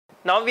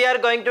Now we are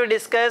going to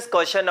discuss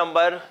question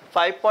number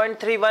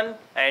 5.31,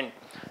 and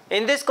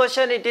in this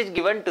question it is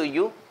given to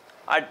you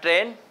a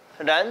train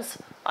runs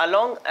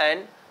along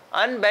an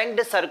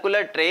unbanked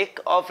circular track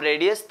of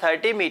radius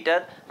 30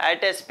 meter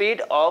at a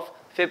speed of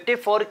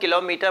 54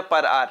 km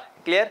per hour.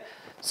 Clear?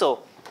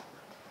 So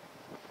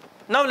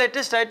now let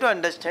us try to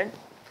understand.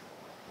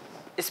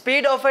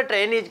 Speed of a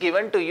train is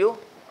given to you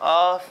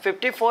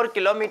 54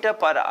 km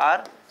per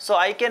hour. So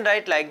I can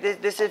write like this.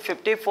 This is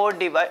 54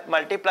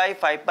 multiply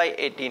 5 by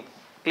 18.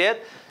 Clear?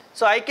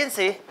 So I can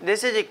say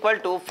this is equal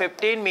to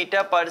 15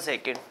 meter per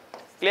second.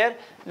 Clear?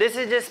 This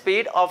is the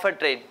speed of a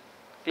train.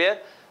 Clear?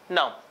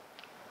 Now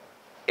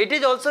it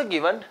is also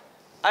given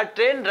a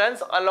train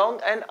runs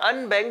along an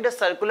unbanked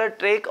circular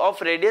track of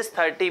radius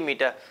 30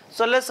 meter.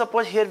 So let's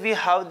suppose here we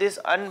have this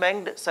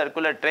unbanked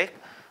circular track.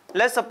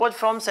 Let's suppose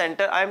from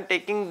center I am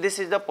taking, this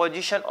is the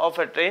position of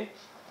a train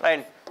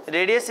and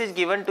radius is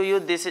given to you,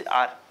 this is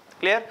r.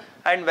 Clear?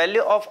 And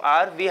value of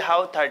r we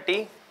have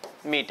 30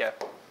 meter.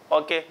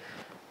 Okay.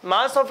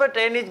 Mass of a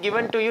train is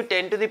given to you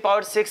 10 to the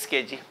power 6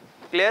 kg.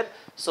 Clear?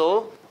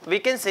 So we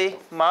can say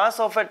mass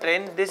of a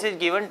train, this is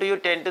given to you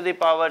 10 to the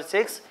power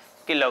 6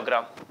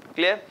 kilogram.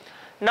 Clear?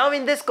 Now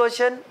in this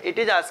question it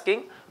is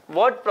asking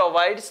what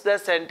provides the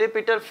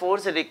centripetal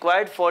force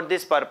required for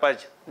this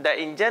purpose, the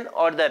engine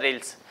or the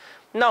rails.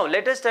 Now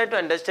let us try to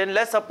understand.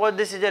 Let's suppose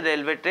this is a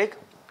railway track.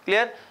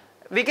 Clear?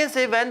 We can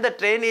say when the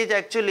train is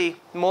actually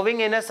moving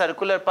in a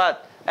circular path,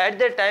 at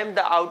that time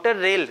the outer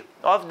rail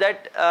of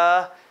that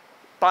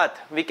path,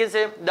 we can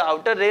say the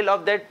outer rail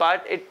of that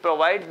part, it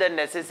provides the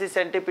necessary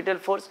centripetal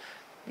force.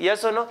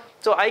 Yes or no?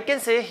 So I can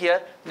say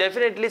here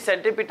definitely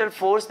centripetal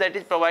force that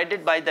is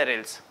provided by the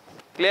rails.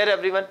 Clear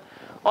everyone?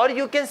 Or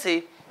you can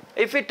say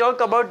if we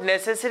talk about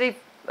necessary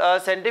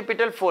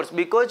centripetal force,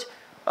 because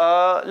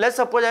let's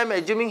suppose I am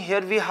assuming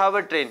here we have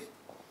a train.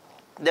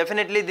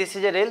 Definitely this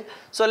is a rail.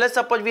 So let's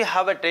suppose we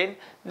have a train.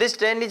 This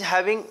train is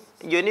having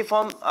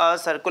uniform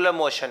circular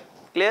motion.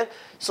 Clear?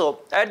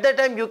 So at that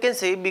time you can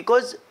say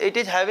because it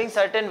is having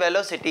certain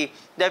velocity,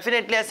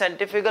 definitely a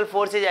centrifugal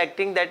force is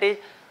acting, that is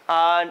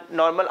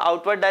normal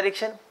outward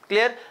direction.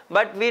 Clear?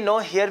 But we know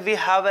here we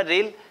have a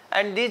rail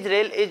and this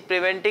rail is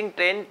preventing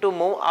train to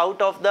move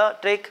out of the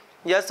track.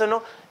 Yes or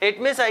no?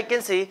 It means I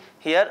can say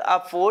here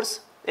a force.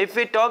 If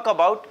we talk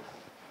about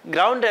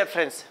ground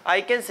reference,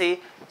 I can say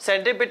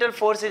centripetal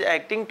force is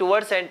acting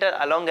towards center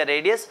along a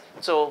radius.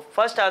 So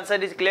first answer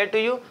is clear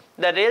to you.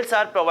 The rails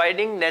are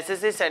providing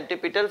necessary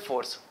centripetal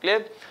force.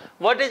 Clear?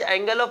 What is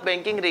angle of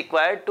banking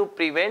required to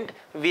prevent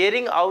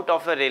wearing out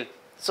of a rail?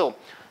 So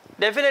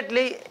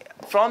definitely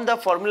from the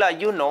formula,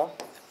 you know,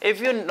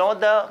 if you know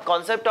the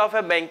concept of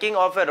a banking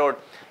of a road,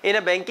 in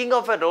a banking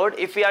of a road,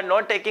 if we are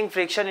not taking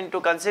friction into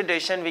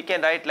consideration, we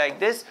can write like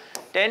this: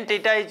 tan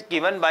theta is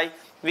given by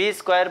v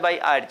square by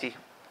rg.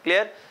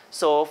 Clear?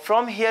 So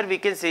from here we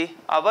can see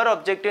our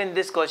objective in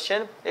this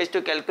question is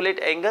to calculate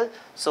angle.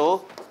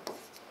 So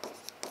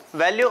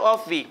value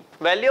of v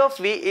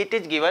it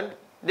is given,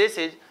 this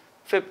is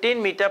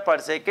 15 meter per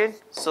second.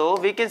 So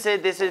we can say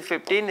this is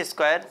 15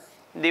 square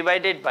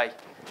divided by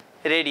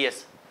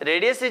radius.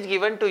 Radius is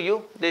given to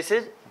you, this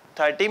is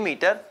 30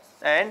 meter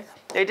and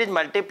it is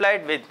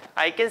multiplied with,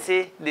 I can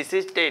say this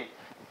is 10.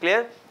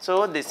 Clear?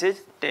 So this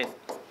is 10.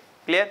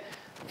 Clear?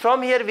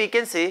 From here we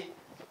can say,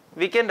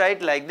 we can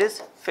write like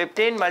this: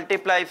 15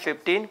 multiply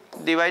 15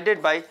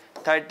 divided by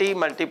 30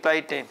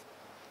 multiply 10.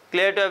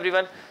 Clear to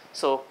everyone?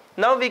 So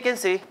now we can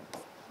say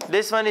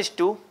this one is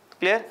 2.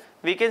 Clear?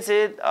 We can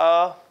say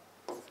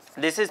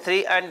this is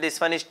 3 and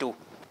this one is 2.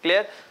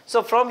 Clear?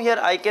 So from here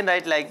I can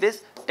write like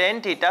this: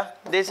 tan theta,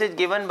 this is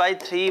given by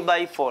 3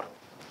 by 4.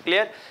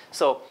 Clear?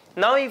 So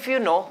now if you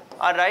know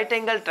a right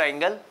angle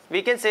triangle,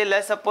 we can say,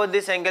 let's suppose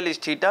this angle is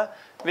theta,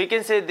 we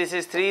can say this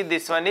is 3,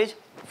 this one is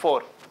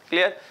 4.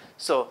 Clear?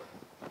 So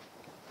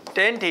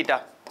tan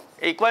theta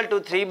equal to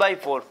 3 by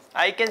 4.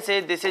 I can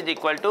say this is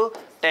equal to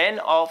tan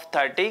of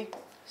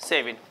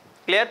 37.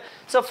 Clear?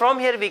 So from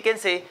here we can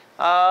say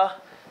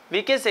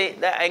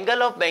the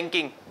angle of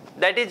banking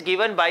that is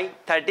given by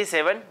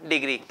 37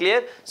 degree.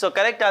 Clear? So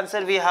correct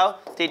answer we have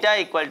theta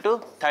equal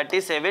to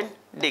 37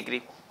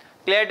 degree.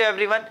 Clear to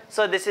everyone?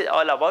 So this is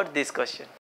all about this question.